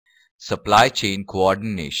supply chain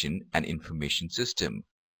coordination and information system.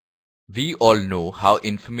 We all know how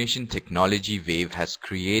information technology wave has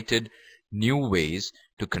created new ways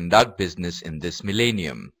to conduct business in this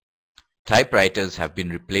millennium. Typewriters have been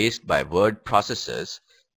replaced by word processors,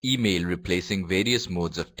 email replacing various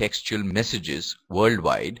modes of textual messages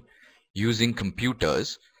worldwide, using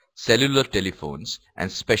computers, cellular telephones,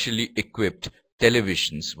 and specially equipped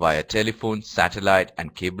televisions via telephone, satellite,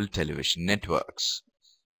 and cable television networks.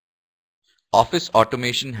 Office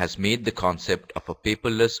automation has made the concept of a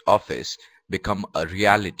paperless office become a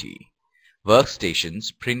reality. Workstations,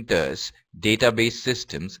 printers, database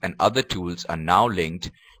systems, and other tools are now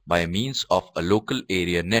linked by means of a local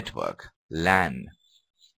area network, LAN.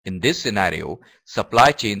 In this scenario,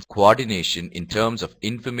 supply chain coordination in terms of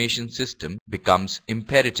information system becomes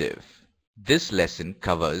imperative. This lesson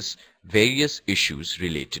covers various issues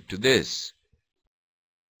related to this.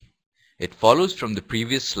 It follows from the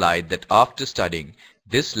previous slide that after studying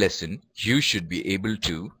this lesson, you should be able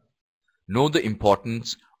to know the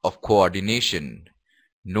importance of coordination,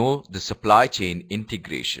 know the supply chain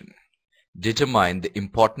integration, determine the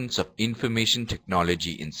importance of information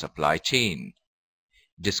technology in supply chain,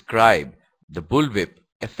 describe the bullwhip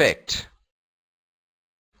effect.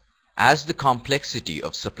 As the complexity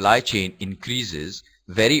of supply chain increases,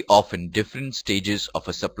 very often different stages of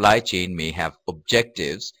a supply chain may have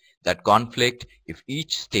objectives that conflict if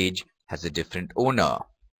each stage has a different owner.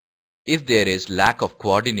 If there is lack of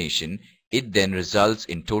coordination, it then results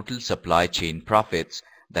in total supply chain profits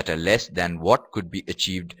that are less than what could be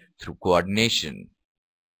achieved through coordination.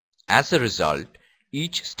 As a result,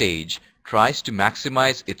 each stage tries to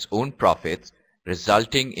maximize its own profits,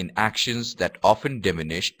 resulting in actions that often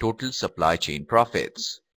diminish total supply chain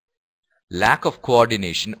profits. Lack of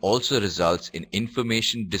coordination also results in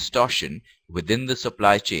information distortion within the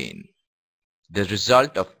supply chain. The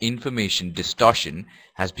result of information distortion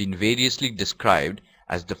has been variously described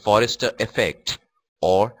as the Forrester effect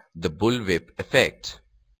or the bullwhip effect.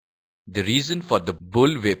 The reason for the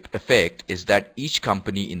bullwhip effect is that each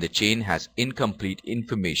company in the chain has incomplete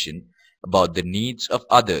information about the needs of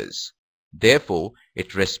others. Therefore,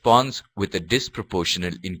 it responds with a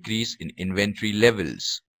disproportionate increase in inventory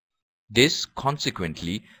levels. This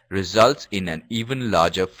consequently results in an even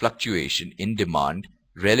larger fluctuation in demand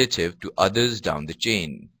relative to others down the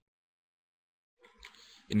chain.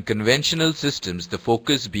 In conventional systems, the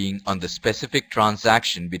focus being on the specific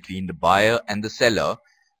transaction between the buyer and the seller,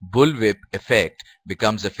 bullwhip effect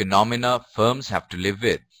becomes a phenomena firms have to live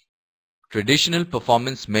with. Traditional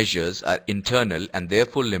performance measures are internal and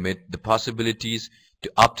therefore limit the possibilities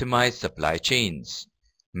to optimize supply chains.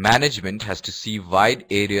 Management has to see wide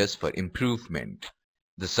areas for improvement.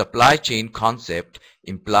 The supply chain concept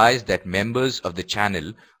implies that members of the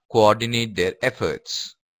channel coordinate their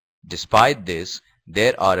efforts. Despite this,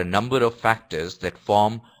 there are a number of factors that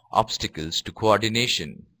form obstacles to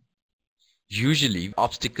coordination. Usually,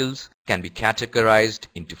 obstacles can be categorized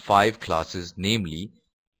into 5 classes, namely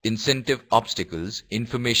incentive obstacles,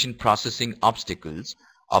 information processing obstacles,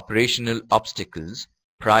 operational obstacles,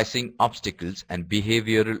 pricing obstacles, and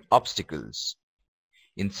behavioral obstacles.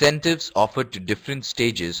 Incentives offered to different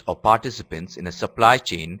stages or participants in a supply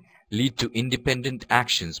chain lead to independent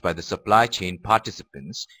actions by the supply chain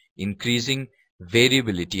participants, increasing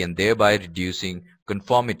variability and thereby reducing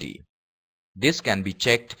conformity. This can be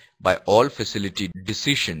checked by all facility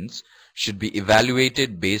decisions should be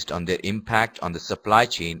evaluated based on their impact on the supply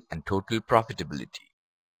chain and total profitability.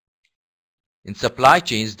 In supply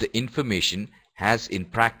chains, the information has in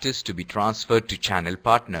practice to be transferred to channel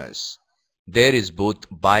partners. There is both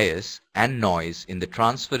bias and noise in the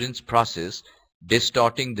transference process,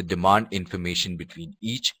 distorting the demand information between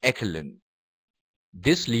each echelon.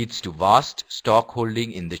 This leads to vast stock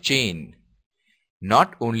holding in the chain.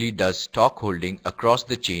 Not only does stock holding across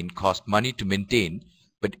the chain cost money to maintain,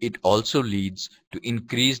 but it also leads to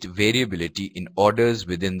increased variability in orders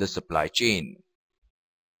within the supply chain.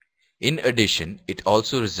 In addition, it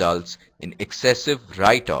also results in excessive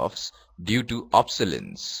write-offs due to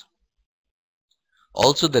obsolescence.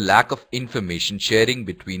 Also, the lack of information sharing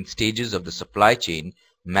between stages of the supply chain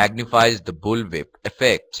magnifies the bullwhip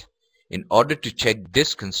effect. In order to check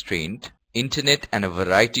this constraint, Internet and a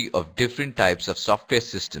variety of different types of software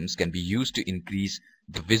systems can be used to increase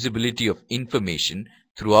the visibility of information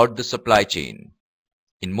throughout the supply chain.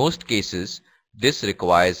 In most cases, this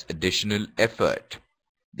requires additional effort.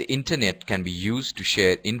 The Internet can be used to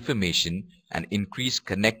share information and increase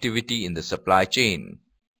connectivity in the supply chain.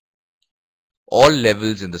 All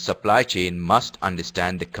levels in the supply chain must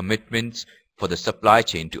understand the commitments for the supply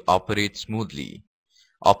chain to operate smoothly.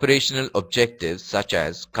 Operational objectives such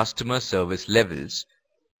as customer service levels,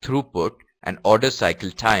 throughput, and order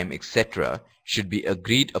cycle time, etc., should be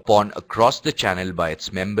agreed upon across the channel by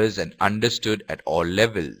its members and understood at all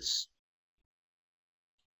levels.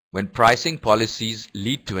 When pricing policies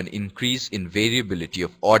lead to an increase in variability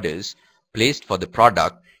of orders placed for the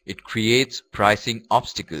product, it creates pricing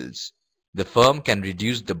obstacles. The firm can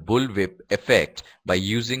reduce the bullwhip effect by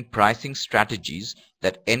using pricing strategies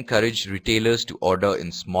that encourage retailers to order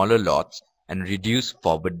in smaller lots and reduce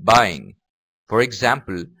forward buying. For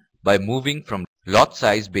example, by moving from lot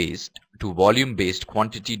size based to volume based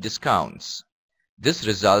quantity discounts. This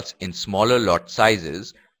results in smaller lot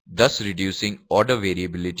sizes, thus reducing order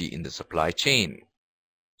variability in the supply chain.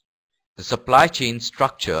 The supply chain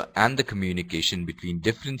structure and the communication between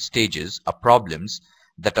different stages are problems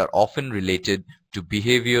that are often related to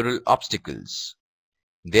behavioral obstacles.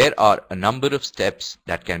 There are a number of steps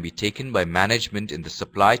that can be taken by management in the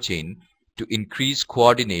supply chain to increase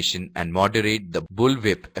coordination and moderate the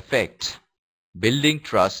bullwhip effect. Building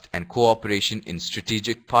trust and cooperation in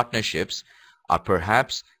strategic partnerships are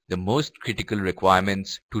perhaps the most critical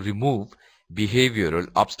requirements to remove behavioral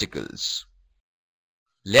obstacles.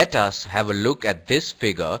 Let us have a look at this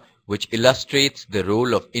figure which illustrates the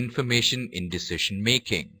role of information in decision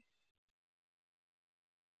making.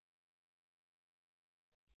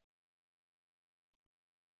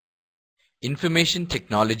 Information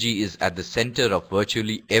technology is at the center of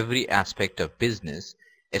virtually every aspect of business,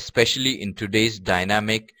 especially in today's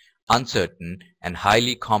dynamic, uncertain, and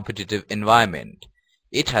highly competitive environment.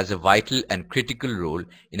 It has a vital and critical role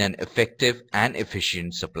in an effective and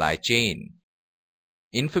efficient supply chain.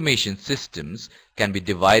 Information systems can be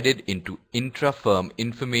divided into intra-firm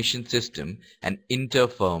information system and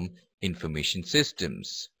inter-firm information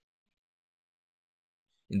systems.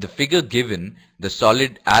 In the figure given, the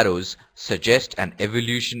solid arrows suggest an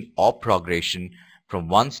evolution or progression from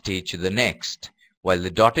one stage to the next, while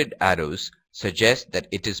the dotted arrows suggest that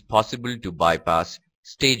it is possible to bypass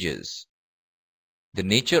stages. The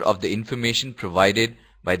nature of the information provided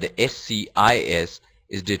by the SCIS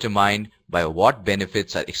is determined by what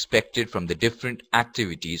benefits are expected from the different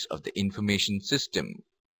activities of the information system.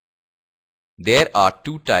 There are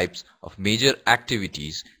two types of major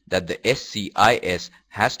activities that the SCIS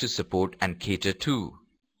has to support and cater to.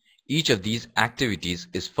 Each of these activities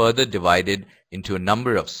is further divided into a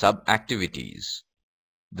number of sub-activities.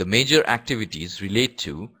 The major activities relate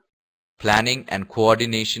to planning and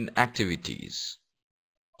coordination activities,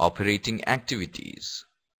 operating activities.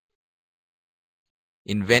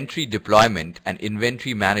 Inventory deployment and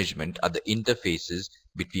inventory management are the interfaces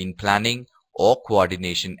between planning or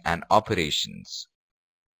coordination and operations.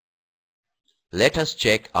 Let us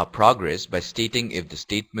check our progress by stating if the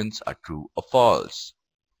statements are true or false.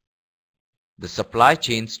 The supply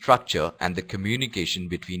chain structure and the communication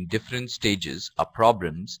between different stages are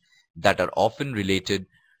problems that are often related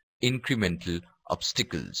incremental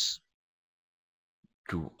obstacles.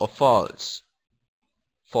 True or false?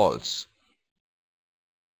 False.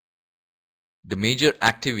 The major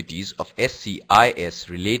activities of SCIS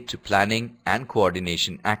relate to planning and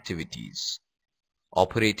coordination activities,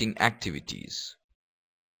 operating activities.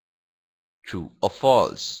 True or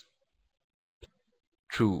false?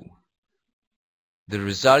 True. The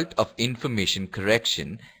result of information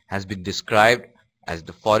correction has been described as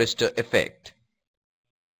the Forrester effect.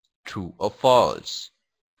 True or false?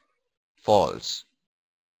 False.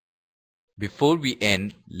 Before we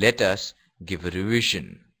end, let us give a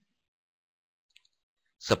revision.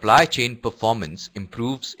 Supply chain performance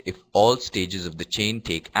improves if all stages of the chain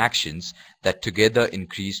take actions that together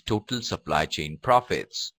increase total supply chain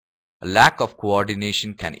profits. A lack of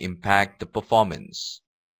coordination can impact the performance.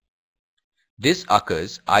 This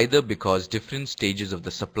occurs either because different stages of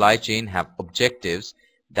the supply chain have objectives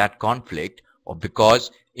that conflict, or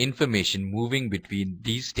because information moving between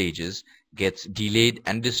these stages gets delayed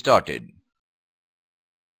and distorted.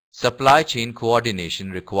 Supply chain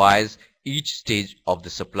coordination requires each stage of the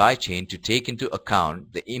supply chain to take into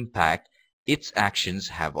account the impact its actions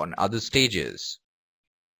have on other stages.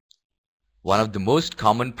 One of the most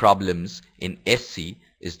common problems in SC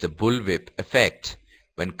is the bullwhip effect.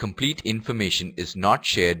 When complete information is not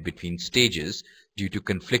shared between stages due to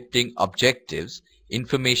conflicting objectives,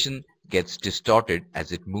 information gets distorted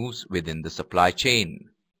as it moves within the supply chain.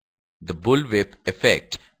 The bullwhip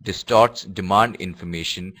effect distorts demand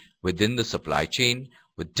information within the supply chain,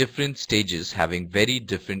 with different stages having very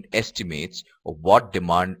different estimates of what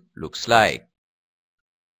demand looks like.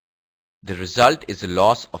 The result is a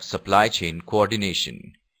loss of supply chain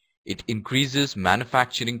coordination. It increases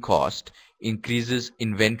manufacturing cost, increases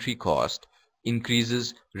inventory cost,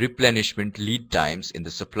 increases replenishment lead times in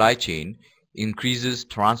the supply chain, increases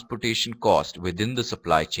transportation cost within the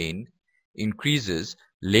supply chain, increases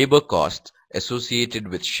labor costs associated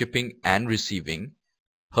with shipping and receiving,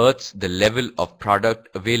 hurts the level of product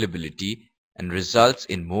availability, and results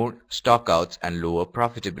in more stockouts and lower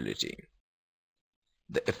profitability.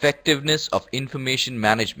 The effectiveness of information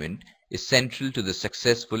management is central to the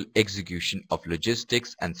successful execution of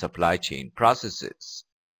logistics and supply chain processes.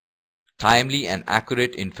 Timely and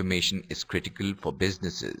accurate information is critical for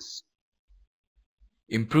businesses.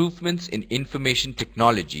 Improvements in information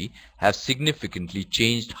technology have significantly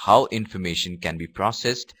changed how information can be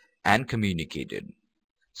processed and communicated.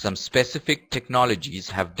 Some specific technologies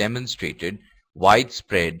have demonstrated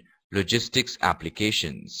widespread logistics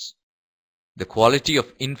applications. The quality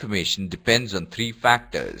of information depends on three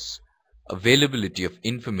factors: availability of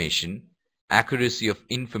information, accuracy of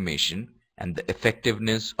information, and the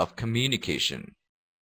effectiveness of communication.